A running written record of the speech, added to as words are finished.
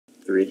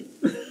3.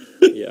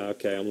 Yeah,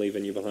 okay, I'm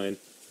leaving you behind.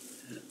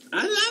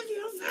 I love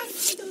you,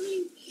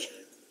 finally.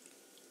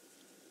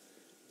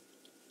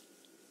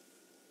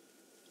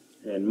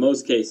 In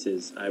most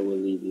cases, I will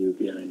leave you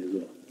behind as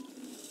well.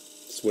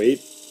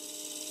 Sweet.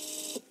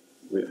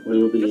 We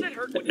will be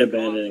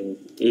abandoning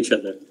each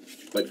other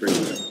like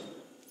frequently.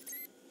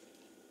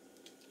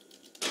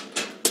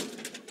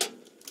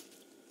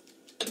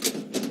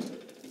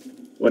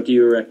 What do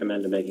you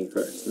recommend making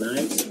first?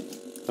 Knives?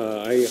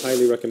 I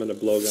highly recommend a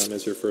blowgun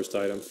as your first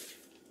item.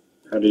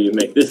 How do you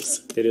make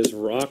this? It is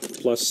rock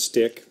plus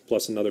stick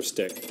plus another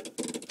stick.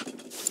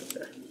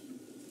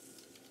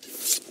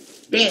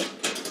 Bam!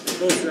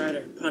 Ghost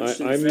Rider, punch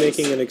in the I'm face.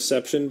 making an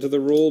exception to the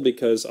rule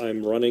because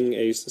I'm running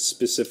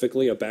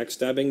specifically a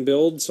backstabbing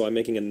build, so I'm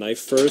making a knife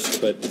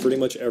first, but pretty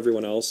much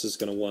everyone else is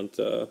going to want,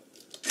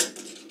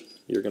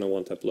 you're going to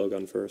want that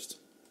blowgun first.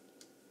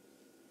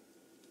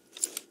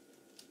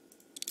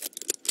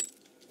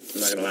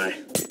 I'm not gonna lie,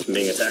 I'm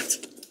being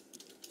attacked.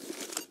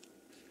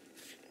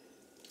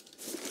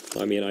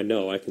 I mean, I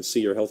know, I can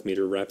see your health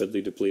meter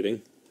rapidly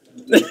depleting.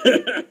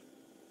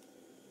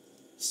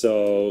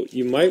 So,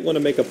 you might want to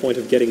make a point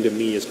of getting to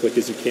me as quick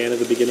as you can at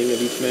the beginning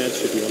of each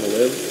match if you want to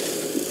live.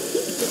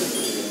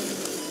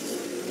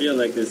 I feel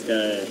like this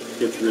guy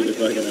gets really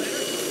fucking up.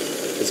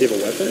 Does he have a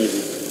weapon?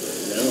 Maybe.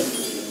 No.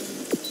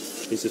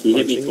 He's just He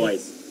hit me punching you?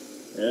 twice.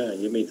 Yeah,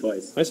 he hit me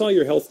twice. I saw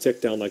your health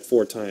tick down like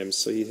 4 times,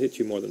 so he hit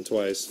you more than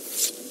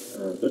twice.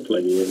 Looked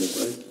like he hit me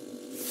twice.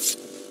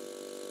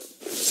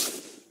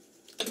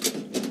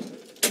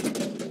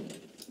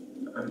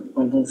 I'm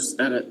almost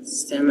out of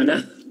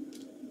stamina.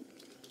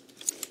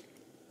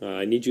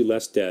 I need you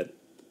less dead.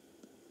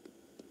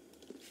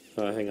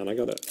 Hang on, I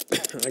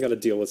gotta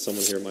deal with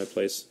someone here in my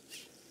place.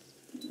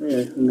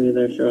 Yeah, I'll be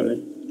there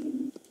shortly.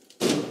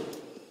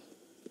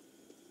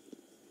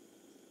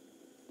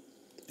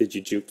 Did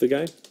you juke the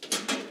guy?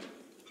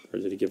 Or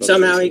did he give up?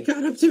 Somehow he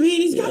got up to me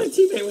and he's got a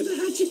teammate with a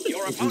hatchet.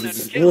 Your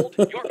opponent killed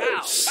your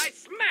pal by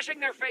smashing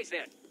their face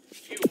in.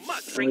 You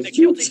must bring the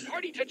guilty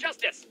party to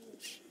justice.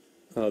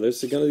 Oh,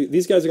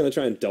 these guys are gonna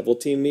try and double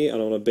team me,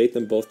 and I'm gonna bait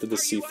them both to the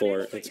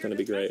C4. It's gonna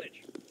be great.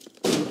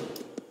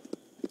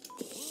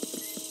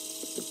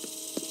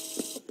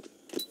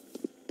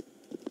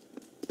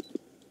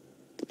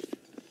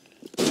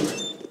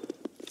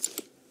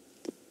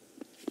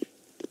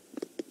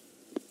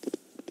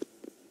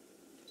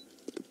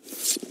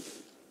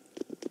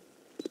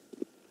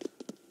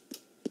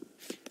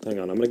 Hang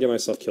on, I'm gonna get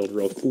myself killed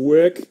real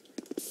quick.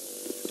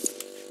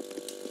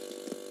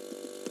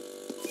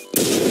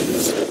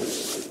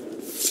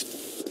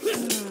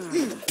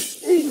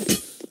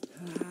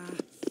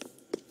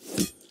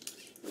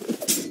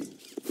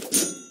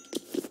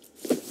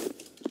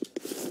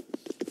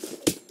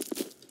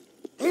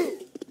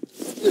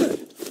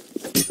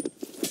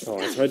 Oh,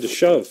 I tried to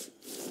shove.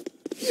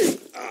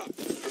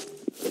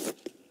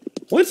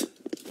 What?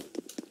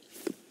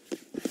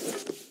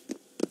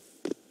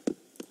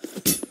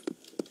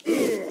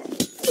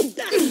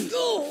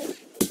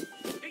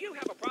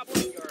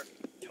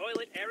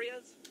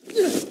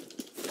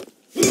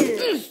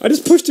 I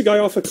just pushed a guy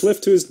off a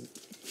cliff to his...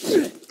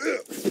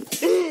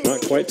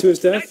 Not quite to his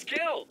death. Nice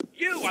kill!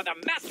 You are the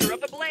master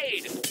of the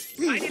blade!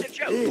 I need a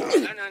joke. No.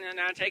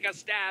 Take a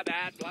stab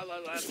at blah,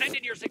 blah, blah. Send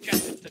in your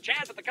suggestions to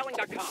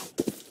chaz@theculling.com.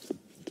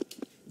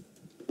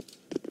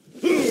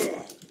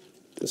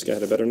 This guy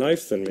had a better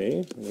knife than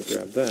me. Let me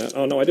grab that.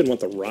 Oh, no, I didn't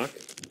want the rock.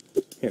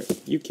 Here,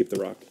 you keep the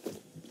rock.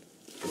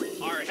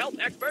 Our health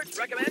experts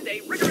recommend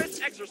a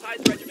rigorous exercise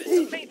regimen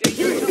to maintain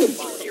your health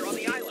while here on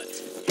the island.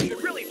 You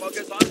should really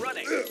focus on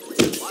running.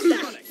 Lots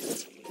of running.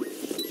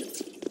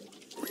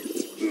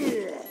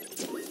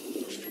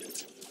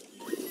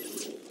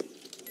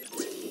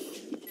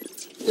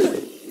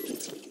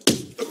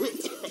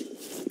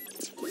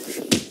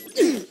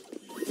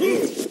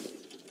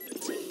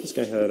 This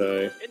guy had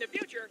a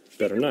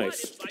better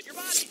knife.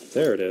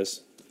 There it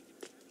is.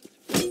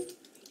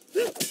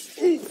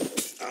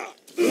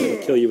 I'll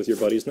kill you with your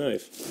buddy's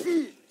knife.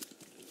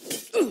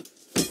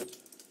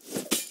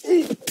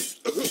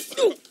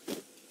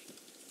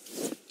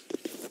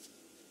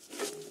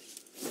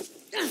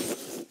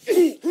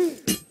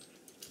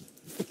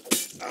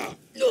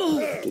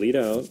 Bleed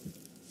out.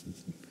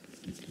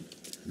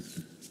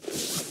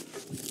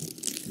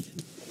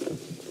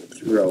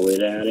 Throw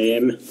it at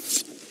him.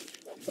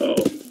 Oh.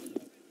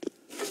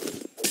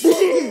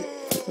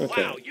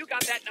 Okay. Wow, you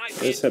got that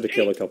knife. I just had to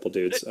kill a couple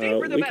dudes.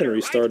 We can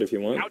restart if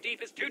you want. How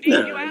deep is too deep, you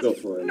Nah, ask? go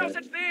for it. No Man.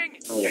 such thing.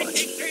 I'll watch.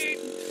 Deep.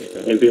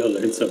 Okay. Maybe I'll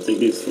learn something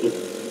useful.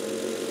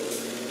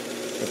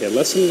 Okay,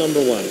 lesson number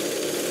 1.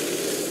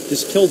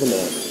 Just kill them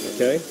all,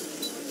 okay?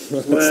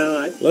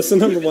 Well, Lesson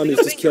number 1 is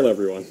just kill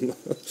everyone.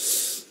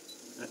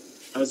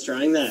 I was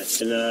trying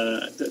that, and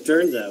it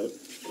turns out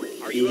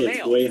Are he you a hits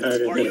male? way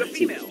harder Are than you a I do.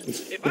 female?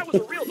 If I was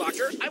a real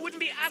doctor, I wouldn't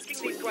be asking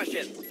these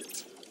questions.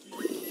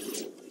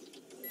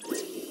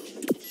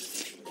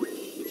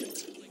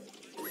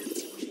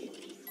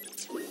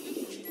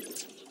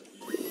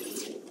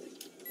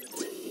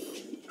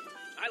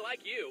 I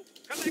like you.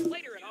 Come back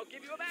later and I'll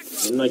give you a back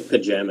rub. I'm like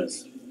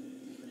pajamas.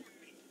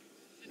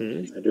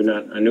 I do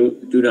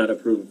not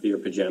approve of your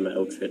pajama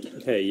outfit.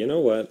 Hey, you know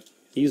what?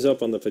 Ease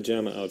up on the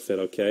pajama outfit,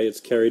 okay? It's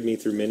carried me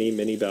through many,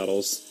 many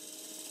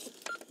battles.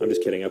 I'm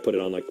just kidding. I put it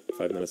on like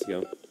 5 minutes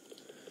ago.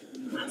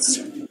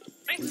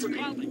 Thanks for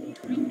calling.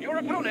 Your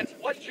opponent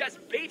was just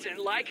beaten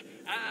like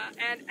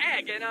an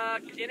egg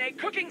in a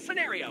cooking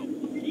scenario.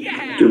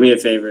 Yeah. Do me a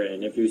favor,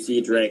 and if you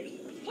see Drake,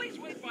 Please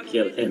wait by the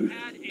kill list him.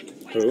 pad in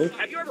place. Who?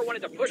 Have you ever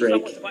wanted to push Drake.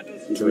 someone's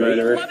buttons? He's a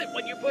murderer. Love it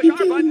when you push our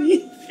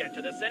buttons. Get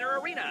to the center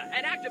arena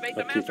and activate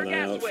I'll the keep master an eye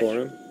gas out switch. for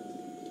him.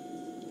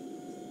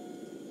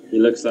 He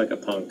looks like a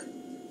punk.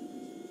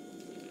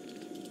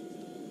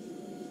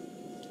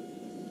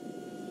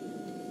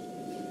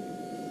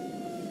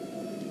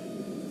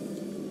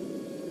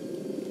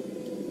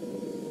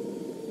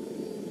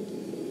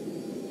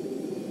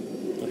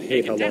 I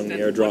hate how long the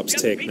airdrops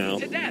Just take beaten now.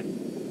 to death.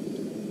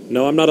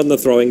 No, I'm not on the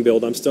throwing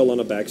build. I'm still on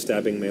a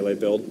backstabbing melee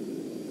build.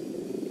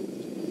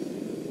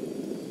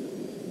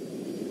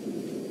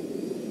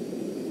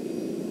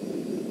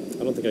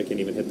 I don't think I can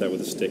even hit that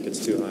with a stick.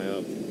 It's too high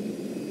up.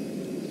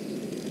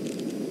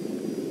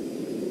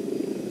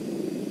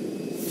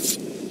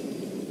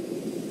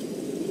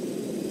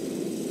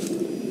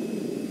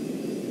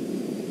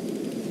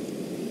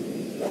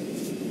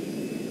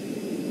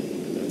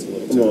 That's a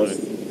little too Almost.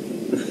 high.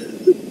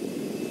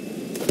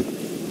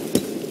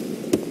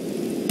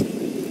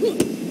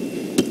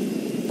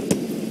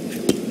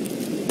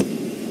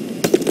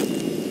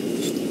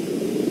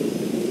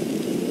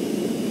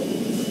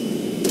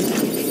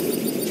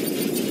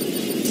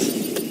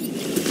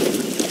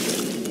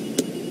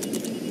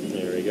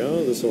 There we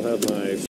go. This will have my